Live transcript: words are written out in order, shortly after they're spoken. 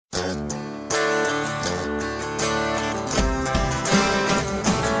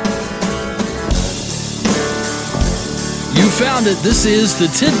found it. This is the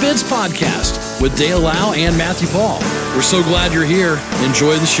Tidbits Podcast with Dale Lau and Matthew Paul. We're so glad you're here.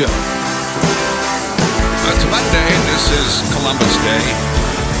 Enjoy the show. It's Monday. This is Columbus Day.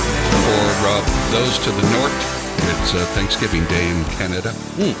 For those to the north, it's Thanksgiving Day in Canada.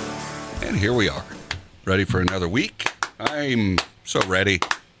 And here we are, ready for another week. I'm so ready.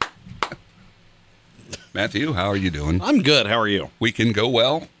 Matthew, how are you doing? I'm good. How are you? Weekend go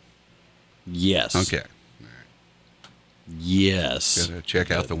well? Yes. Okay. Yes. Gotta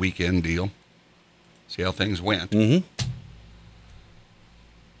check out the weekend deal. See how things went. Mm-hmm.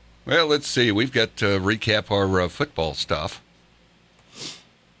 Well, let's see. We've got to recap our football stuff.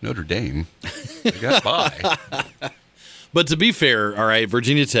 Notre Dame, they got by. But to be fair, all right,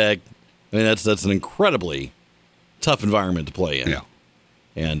 Virginia Tech, I mean, that's an incredibly tough environment to play in. Yeah.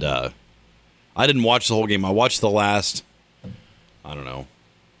 And I didn't watch the whole game. I watched the last,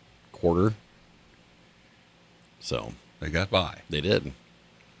 quarter. So They got by. they did.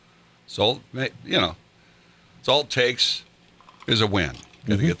 So, it's all it takes is a win.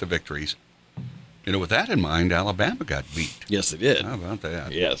 Got to get the victories. With that in mind, Alabama got beat. Yes, they did. How about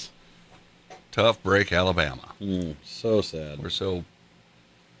that? Yes. Tough break, Alabama. So sad. We're so,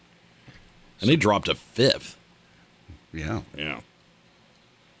 And they dropped a fifth. yeah. Yeah.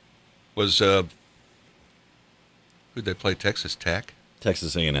 Was, who'd they play? Texas Tech?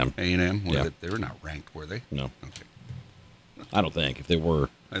 Texas A&M. A&M? Yeah. They were not ranked, were they? No, Okay. I don't think. If they were.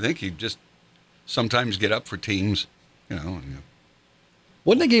 I think you just sometimes get up for teams, and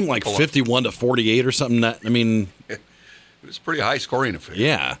Wasn't the game like Pull up. 51-48 or something? It it's a pretty high scoring affair.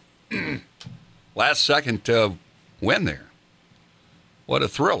 yeah. Last second win there. What a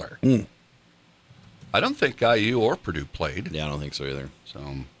thriller. I don't think IU or Purdue played. Yeah, I don't think so either. So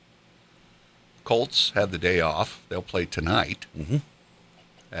Colts had the day off. They'll play tonight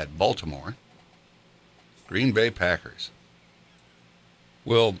at Baltimore. Green Bay Packers.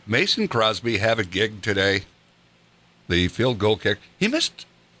 Will Mason Crosby have a gig today? The field goal kick. He missed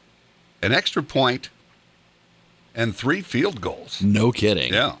an extra point and 3 field goals. No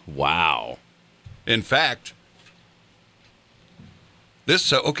kidding. Yeah. Wow. In fact,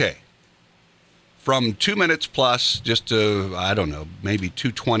 from 2 minutes plus, just to, maybe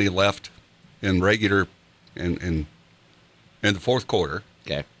 2:20 left in regular, in the fourth quarter,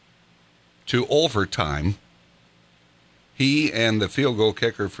 Okay. to overtime, he and the field goal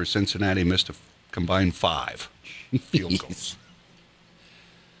kicker for Cincinnati missed a combined 5 field goals.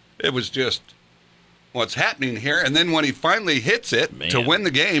 It was just, what's happening here? And then when he finally hits it to Man. win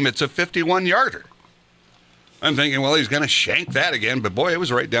the game, it's a 51-yarder. I'm thinking, well, he's going to shank that again, but boy, it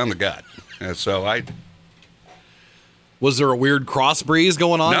was right down the gut. And so Was there a weird cross breeze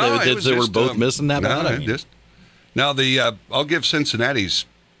going on? No, they it was were just, both missing that no, bad? Now, I'll give Cincinnati's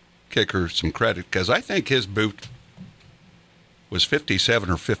kicker some credit because I think his boot was 57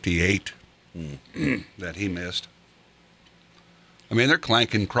 or 58 that he missed. I mean, they're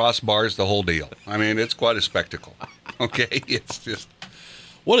clanking crossbars, the whole deal. I mean, it's quite a spectacle. Okay, it's just.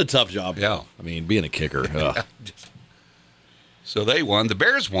 What a tough job. Yeah. I mean, being a kicker. ugh. So they won. The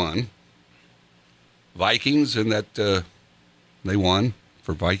Bears won. Vikings, and that they won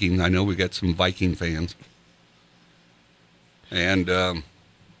for Viking. I know we got some Viking fans. And I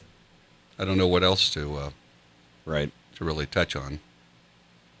don't know what else to Right. really touch on.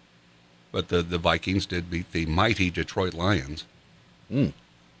 But the Vikings did beat the mighty Detroit Lions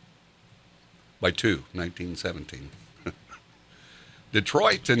by 2, 19-17.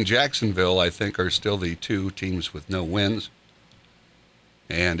 Detroit and Jacksonville, I think, are still the 2 teams with no wins.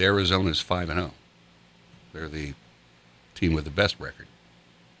 And Arizona's 5-0. They're the team with the best record.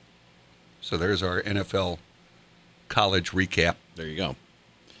 So there's our NFL college recap. There you go.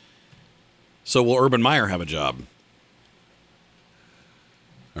 So will Urban Meyer have a job?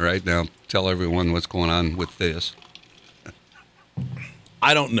 All right, now tell everyone what's going on with this.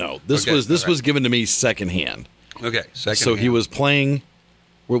 I don't know. This Okay, was all right. was given to me secondhand. Okay, second. So he was playing.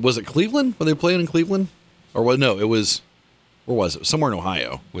 Was it Cleveland? Were they playing in Cleveland? Or what? No, it was. Where was it? Somewhere in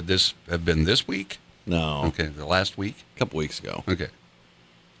Ohio. Would this have been this week? No, Okay, the last week? a couple weeks ago. Okay.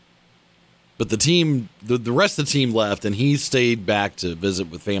 But the team, the rest of the team left, and he stayed back to visit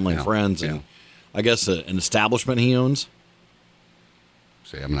with family and friends, and I guess an establishment he owns.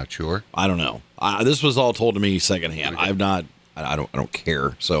 See, I'm not sure. I don't know. This was all told to me secondhand. Okay. I've not. I don't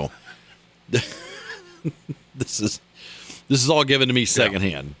care. So this is all given to me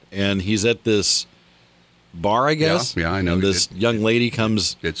secondhand, and he's at this bar, I guess. Yeah, I know. And this young lady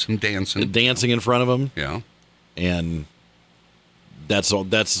comes Did some dancing. dancing in front of him, Yeah. and that's all.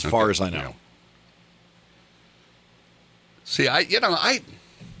 That's as far Okay, as I know. yeah. See,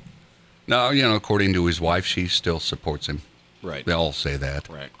 according to his wife, she still supports him. Right. They all say that.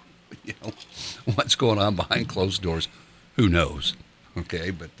 Right. You know, what's going on behind closed doors, who knows?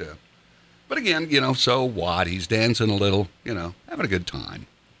 Okay, but again, you know, so what? He's dancing a little, you know, having a good time.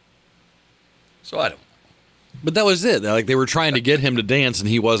 So I don't. But that was it. Like they were trying to get him to dance, and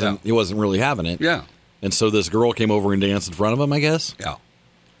he wasn't. Yeah. He wasn't really having it. Yeah. And so this girl came over and danced in front of him, I guess. Yeah.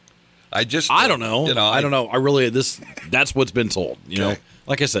 I don't know. You know, I don't know. I really that's what's been told. You know, Okay.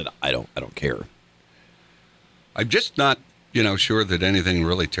 like I said, I don't care. I'm just not, you know, sure that anything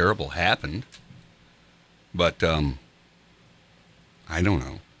really terrible happened. But I don't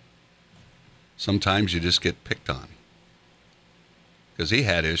know. Sometimes you just get picked on. Because he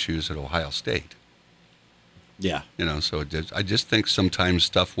had issues at Ohio State. Yeah. You know, so I just think sometimes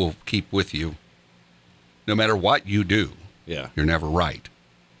stuff will keep with you. No matter what you do, Yeah. you're never right.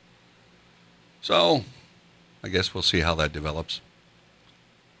 So, I guess we'll see how that develops.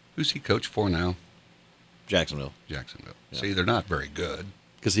 Who's he coach for now? Jacksonville. Jacksonville. Yeah. See, they're not very good.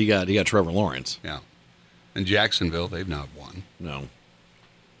 Because he got Trevor Lawrence. Yeah. And Jacksonville, they've not won. No.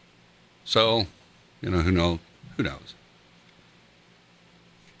 So, you know, who knows?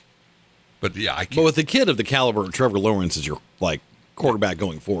 But yeah, I can't. But with a kid of the caliber of Trevor Lawrence as your like quarterback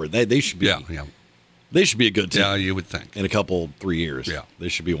going forward, they should be. Yeah. They should be a good team. Yeah, you would think. In a couple 3 years. Yeah. They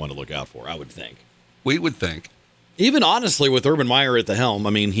should be one to look out for. I would think. We would think. Even honestly, with Urban Meyer at the helm, I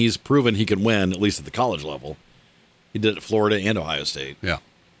mean, he's proven he can win, at least at the college level. He did it at Florida and Ohio State. Yeah.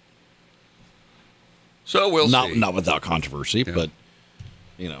 So we'll see. Not without controversy, Yeah. but,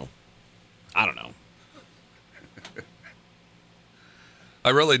 you know, I don't know. I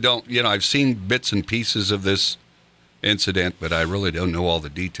really don't. You know, I've seen bits and pieces of this incident, but I really don't know all the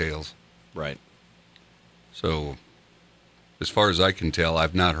details. Right. So, as far as I can tell,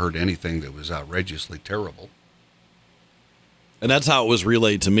 I've not heard anything that was outrageously terrible. And that's how it was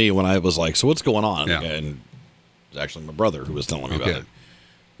relayed to me when I was like, so what's going on? Yeah. And it was actually my brother who was telling me about Okay. it.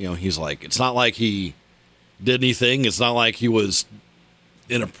 You know, he's like, it's not like he did anything. It's not like he was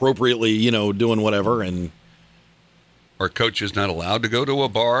inappropriately, you know, doing whatever. And Our coach is not allowed to go to a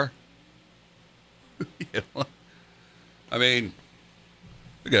bar. You know? I mean,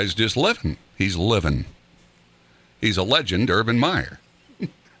 the guy's just living. He's living. He's a legend, Urban Meyer.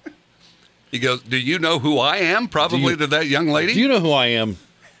 He goes, do you know who I am? Probably to that young lady. do you know who I am?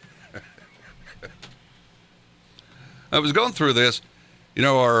 I was going through this. You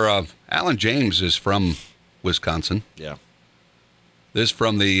know, our Alan James is from Wisconsin. Yeah. This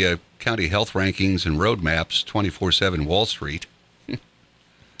from the County Health Rankings and Roadmaps 24/7 Wall Street.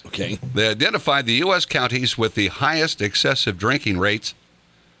 Okay. They identified the U.S. counties with the highest excessive drinking rates.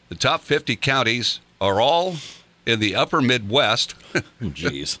 The top 50 counties are all in the upper Midwest. Oh,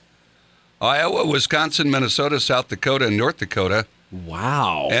 jeez. Iowa, Wisconsin, Minnesota, South Dakota, and North Dakota.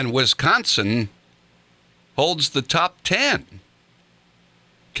 Wow. And Wisconsin holds the top 10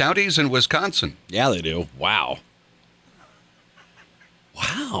 counties in Wisconsin. Yeah, they do. Wow.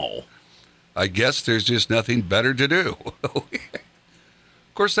 Wow. I guess there's just nothing better to do.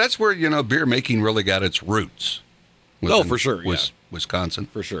 Of course, that's where, you know, beer making really got its roots. Oh, for sure, yeah. Wisconsin.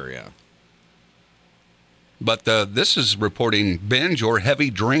 For sure, yeah. But this is reporting binge or heavy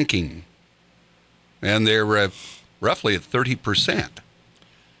drinking. And they're roughly at 30%.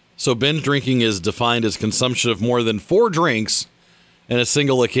 So binge drinking is defined as consumption of more than 4 drinks in a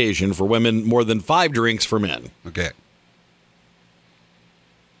single occasion for women, more than 5 drinks for men. Okay.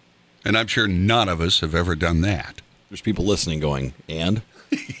 And I'm sure none of us have ever done that. There's people listening going, and?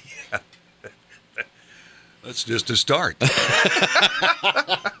 That's just a start.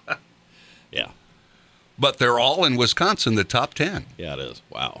 Yeah. But they're all in Wisconsin, the top 10. Yeah, it is.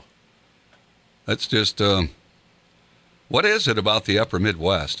 Wow. That's just, what is it about the upper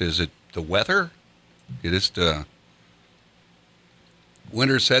Midwest? Is it the weather? You just,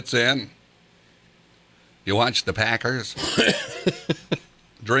 winter sets in, you watch the Packers,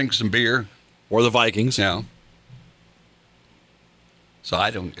 drink some beer. Or the Vikings. Yeah. So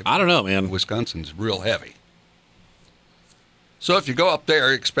I don't know, man. Wisconsin's real heavy. So if you go up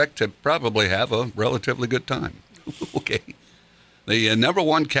there, expect to probably have a relatively good time. Okay. The number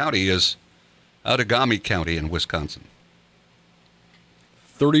 1 county is Outagamie County in Wisconsin.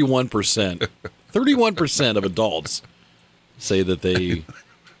 31%. 31% of adults say that they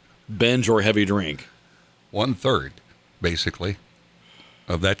binge or heavy drink. 1/3, basically,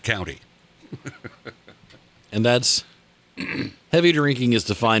 of that county. And that's heavy drinking is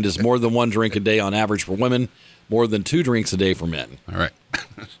defined as more than 1 drink a day on average for women, more than 2 drinks a day for men. All right.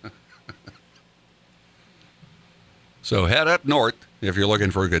 So head up north if you're looking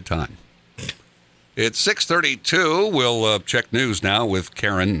for a good time. It's 6:32. We'll check news now with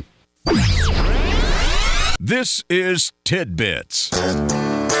Karen. This is Tidbits. Well,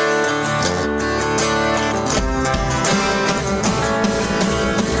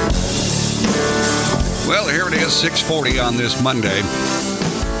 here it is, 6:40 on this Monday,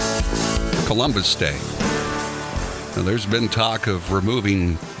 Columbus Day. Now, there's been talk of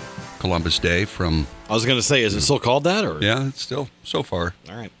removing Columbus Day from... I was going to say, is it still called that? Or Yeah, it's still, so far.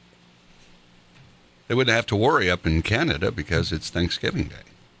 All right. They wouldn't have to worry up in Canada because it's Thanksgiving Day.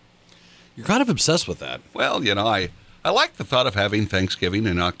 You're kind of obsessed with that. Well, I like the thought of having Thanksgiving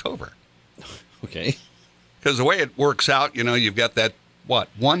in October. Okay. Because the way it works out, you've got that,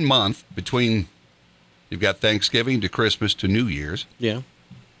 1 month between, you've got Thanksgiving to Christmas to New Year's. Yeah.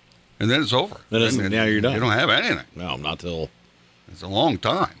 And then it's over. Now you're done. You don't have anything. No, not till... It's a long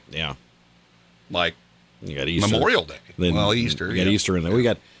time. Yeah. Like You got Easter. Memorial Day. Then Easter. We got Easter in there. We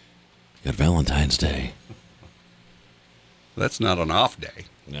got Valentine's Day. That's not an off day.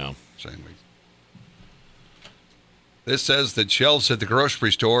 No. Same week. This says that shelves at the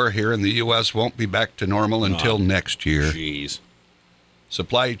grocery store here in the U.S. won't be back to normal until next year. Jeez.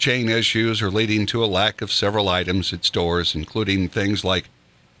 Supply chain issues are leading to a lack of several items at stores, including things like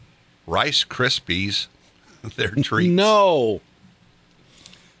Rice Krispies, their treats. No.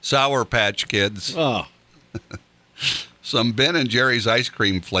 Sour Patch Kids, Oh. some Ben & Jerry's ice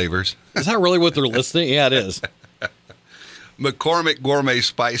cream flavors, Is that really what they're listing? Yeah, it is. McCormick Gourmet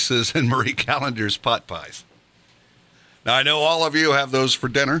Spices, and Marie Callender's pot pies. Now, I know all of you have those for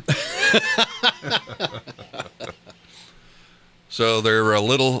dinner. So they're a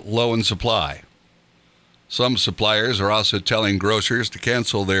little low in supply. Some suppliers are also telling grocers to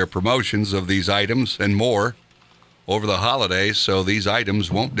cancel their promotions of these items and more over the holidays so these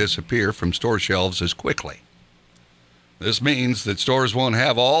items won't disappear from store shelves as quickly. This means that stores won't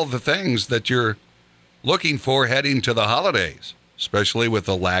have all the things that you're looking for heading to the holidays, especially with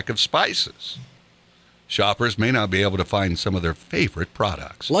the lack of spices. Shoppers may not be able to find some of their favorite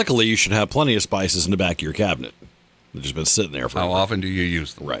products. Luckily, you should have plenty of spices in the back of your cabinet. They've just been sitting there for How often do you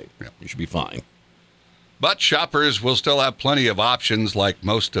use them? Right. Yeah. You should be fine. But shoppers will still have plenty of options like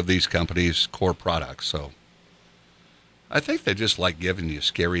most of these companies' core products. So I think they just like giving you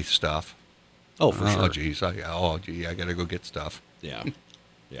scary stuff. Oh, for sure. Oh, geez. I got to go get stuff. Yeah.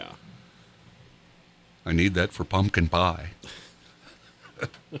 Yeah. I need that for pumpkin pie.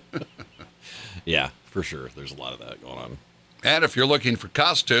 Yeah, for sure. There's a lot of that going on. And if you're looking for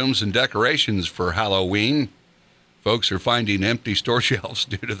costumes and decorations for Halloween, folks are finding empty store shelves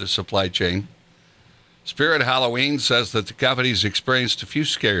due to the supply chain. Spirit Halloween says that the company's experienced a few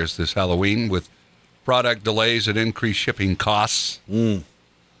scares this Halloween with product delays and increased shipping costs.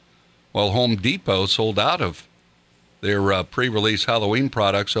 While Home Depot sold out of their pre-release Halloween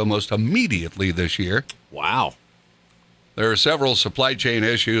products almost immediately this year. Wow. There are several supply chain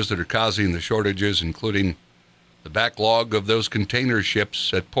issues that are causing the shortages, including the backlog of those container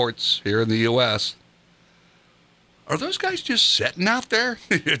ships at ports here in the U.S. Are those guys just sitting out there?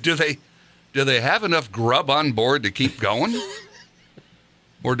 Do they have enough grub on board to keep going?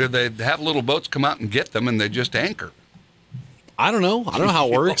 Or do they have little boats come out and get them and they just anchor? I don't know. I don't know how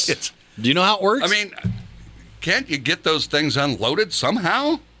it works. Do you know how it works? I mean, can't you get those things unloaded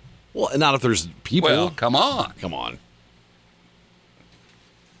somehow? well, not if there's people. Well, come on. Come on.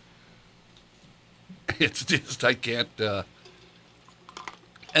 It's just, I can't.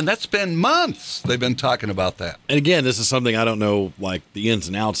 And that's been months they've been talking about that. And again, this is something I don't know, like, the ins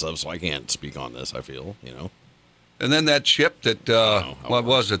and outs of, so I can't speak on this, I feel, And then that ship that, what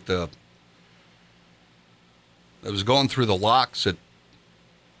was it? That was going through the locks at,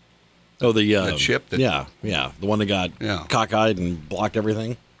 Oh, the that ship that, yeah, the one that got cockeyed and blocked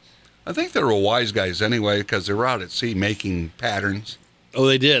everything. I think they were wise guys anyway because they were out at sea making patterns. Oh,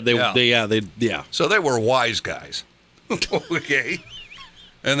 they did. They So they were wise guys. Okay.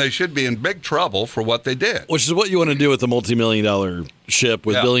 And they should be in big trouble for what they did. Which is what you want to do with a multi-million-dollar ship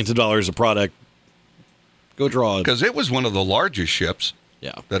with billions of dollars of product. Go draw it. Because it was one of the largest ships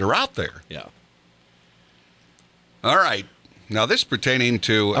that are out there. Yeah. All right. Now, this pertaining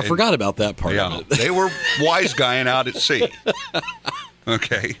to... I forgot about that part of it. They were wise guying out at sea.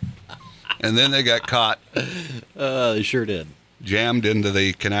 Okay. And then they got caught. They sure did. Jammed into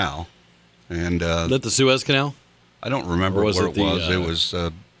the canal. And that the Suez Canal? I don't remember where it was. It was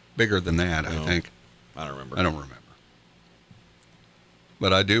bigger than that, I think. I don't remember. I don't remember.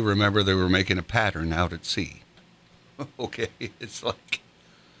 But I do remember they were making a pattern out at sea. Okay. It's like...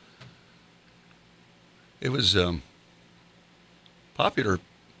 It was popular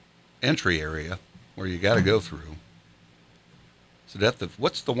entry area where you got to go through. So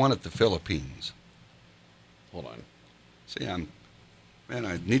what's the one at the Philippines? Hold on. See, I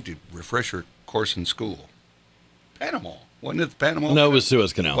need to refresh your course in school. Panama. Wasn't it the Panama? No, it was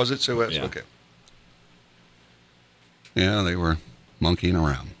Suez Canal. Was it Suez? Yeah. Okay. Yeah, they were monkeying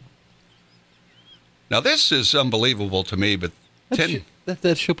around. Now, this is unbelievable to me, but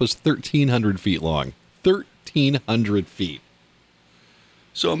That ship was 1,300 feet long. 1,300 feet.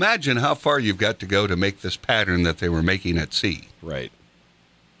 So imagine how far you've got to go to make this pattern that they were making at sea. Right.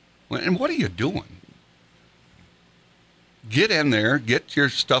 And what are you doing? Get in there, get your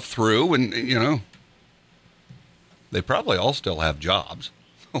stuff through, and, they probably all still have jobs.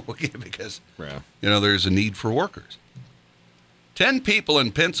 Because, Yeah. there's a need for workers. 10 people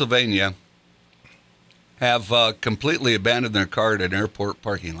in Pennsylvania have completely abandoned their car at an airport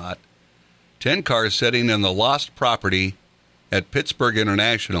parking lot. 10 cars sitting in the lost property at Pittsburgh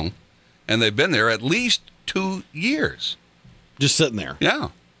International, and they've been there at least 2 years. Just sitting there. Yeah.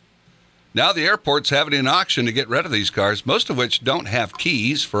 Now the airport's having an auction to get rid of these cars, most of which don't have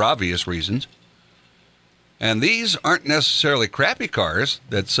keys for obvious reasons. And these aren't necessarily crappy cars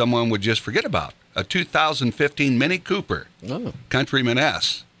that someone would just forget about. A 2015 Mini Cooper, Countryman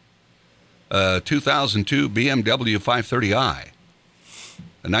S, a 2002 BMW 530i,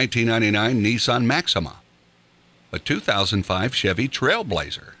 a 1999 Nissan Maxima, a 2005 Chevy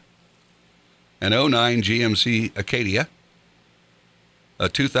Trailblazer, an 09 GMC Acadia, a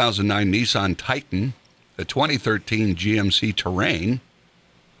 2009 Nissan Titan, a 2013 GMC Terrain,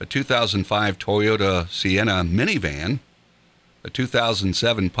 a 2005 Toyota Sienna minivan, a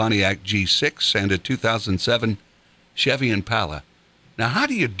 2007 Pontiac G6, and a 2007 Chevy Impala. Now, how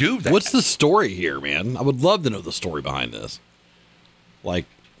do you do that? What's the story here, man? I would love to know the story behind this. Like,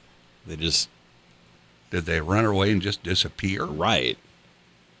 they just... Did they run away and just disappear? Right.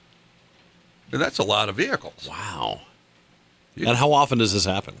 That's a lot of vehicles. Wow. Yeah. And how often does this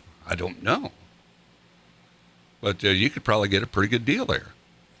happen? I don't know. But you could probably get a pretty good deal there.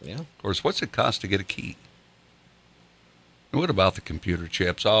 Yeah. Of course, what's it cost to get a key? And what about the computer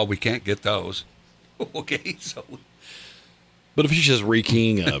chips? Oh, we can't get those. Okay, so... But if you're just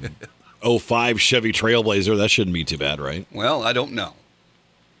rekeying a 05 Chevy Trailblazer, that shouldn't be too bad, right? Well, I don't know.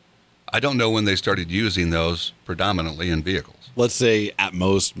 I don't know when they started using those predominantly in vehicles. Let's say at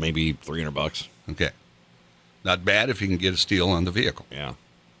most maybe $300. Okay. Not bad if you can get a steal on the vehicle. Yeah.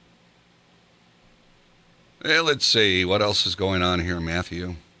 Well, let's see. What else is going on here,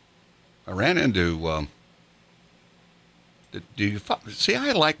 Matthew? I ran into... See,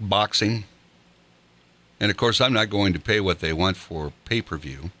 I like boxing. And, of course, I'm not going to pay what they want for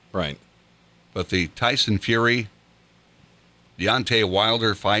pay-per-view. Right. But the Tyson Fury, Deontay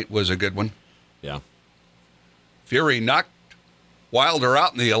Wilder fight was a good one. Yeah. Fury knocked Wilder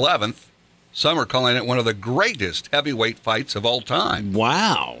out in the 11th. Some are calling it one of the greatest heavyweight fights of all time.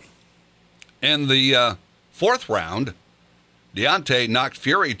 Wow. In the fourth round, Deontay knocked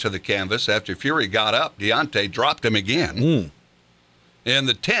Fury to the canvas. After Fury got up, Deontay dropped him again. In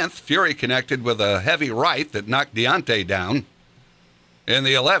the 10th, Fury connected with a heavy right that knocked Deontay down. In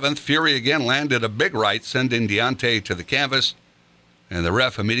the 11th, Fury again landed a big right, sending Deontay to the canvas, and the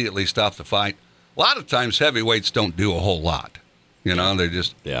ref immediately stopped the fight. A lot of times, heavyweights don't do a whole lot. They're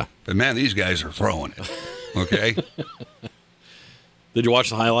just... Yeah. But, man, these guys are throwing it, okay? Did you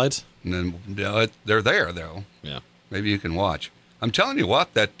watch the highlights? And then they're there, though. Yeah. Maybe you can watch. I'm telling you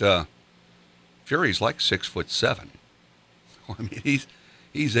what, that Fury's like 6'7". I mean,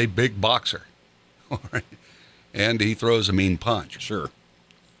 he's a big boxer, all right, and he throws a mean punch. Sure.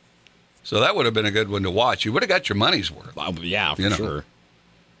 So that would have been a good one to watch. You would have got your money's worth. Yeah, for sure.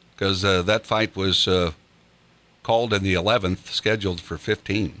 Because that fight was called in the 11th, scheduled for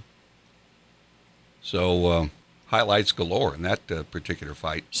 15. So highlights galore in that particular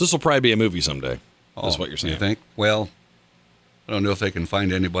fight. So this will probably be a movie someday. That's what you're saying. You think? Well, I don't know if they can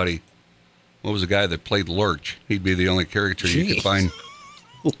find anybody. What was the guy that played Lurch? He'd be the only character you could find.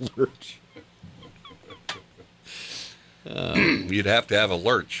 Lurch. You'd have to have a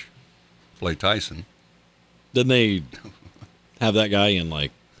Lurch play Tyson. Didn't they have that guy in like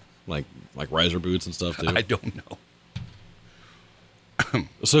riser boots and stuff too? I don't know.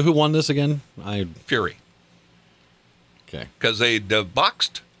 So who won this again? Fury. Okay. Because they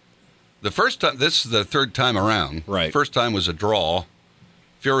boxed the first time. This is the third time around. Right. First time was a draw.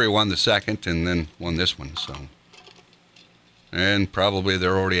 Fury won the second and then won this one. So, and probably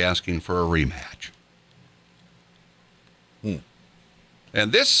they're already asking for a rematch.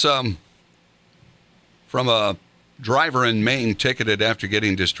 And this from a driver in Maine ticketed after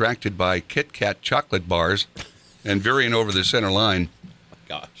getting distracted by Kit Kat chocolate bars and veering over the center line.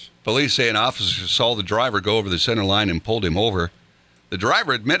 Gosh. Police say an officer saw the driver go over the center line and pulled him over. The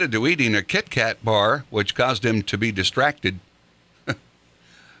driver admitted to eating a Kit Kat bar, which caused him to be distracted.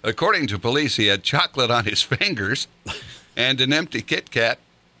 According to police, he had chocolate on his fingers and an empty Kit Kat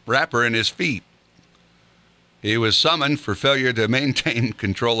wrapper in his feet. He was summoned for failure to maintain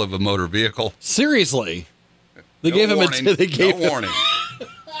control of a motor vehicle. Seriously? They No gave warning. him a warning.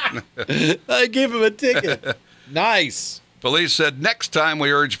 I gave him a ticket. Nice. Police said next time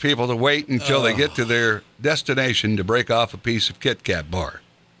we urge people to wait until they get to their destination to break off a piece of Kit Kat bar.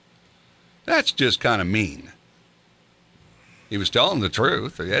 That's just kind of mean. He was telling the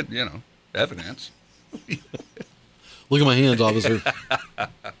truth. He had, evidence. Look at my hands, officer.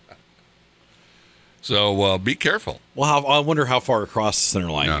 So be careful. Well, I wonder how far across the center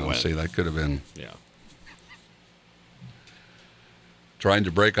line he No, went. see, that could have been Yeah. trying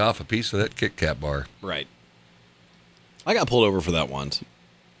to break off a piece of that Kit Kat bar. Right. I got pulled over for that once.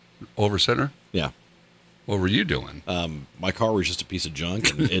 Over center? Yeah. What were you doing? My car was just a piece of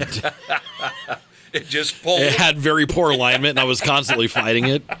junk. And It just pulled. it had very poor alignment, and I was constantly fighting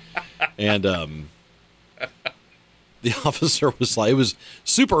it. And the officer was like, it was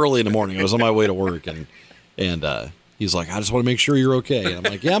super early in the morning. I was on my way to work, and he's like, I just want to make sure you're okay. And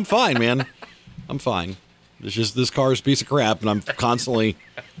I'm like, yeah, I'm fine, man. I'm fine. It's just this car is a piece of crap, and I'm constantly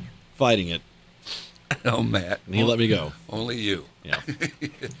fighting it. Oh, Matt. And he let me go. Only you. Yeah.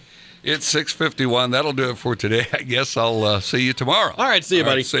 It's 6:51. That'll do it for today. I guess I'll see you tomorrow. All right. See you,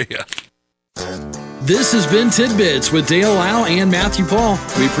 buddy. See ya. This has been Tidbits with Dale Lau and Matthew Paul.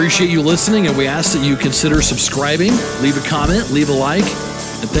 We appreciate you listening, and we ask that you consider subscribing, leave a comment, leave a like,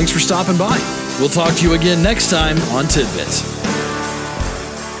 and thanks for stopping by. We'll talk to you again next time on Tidbits.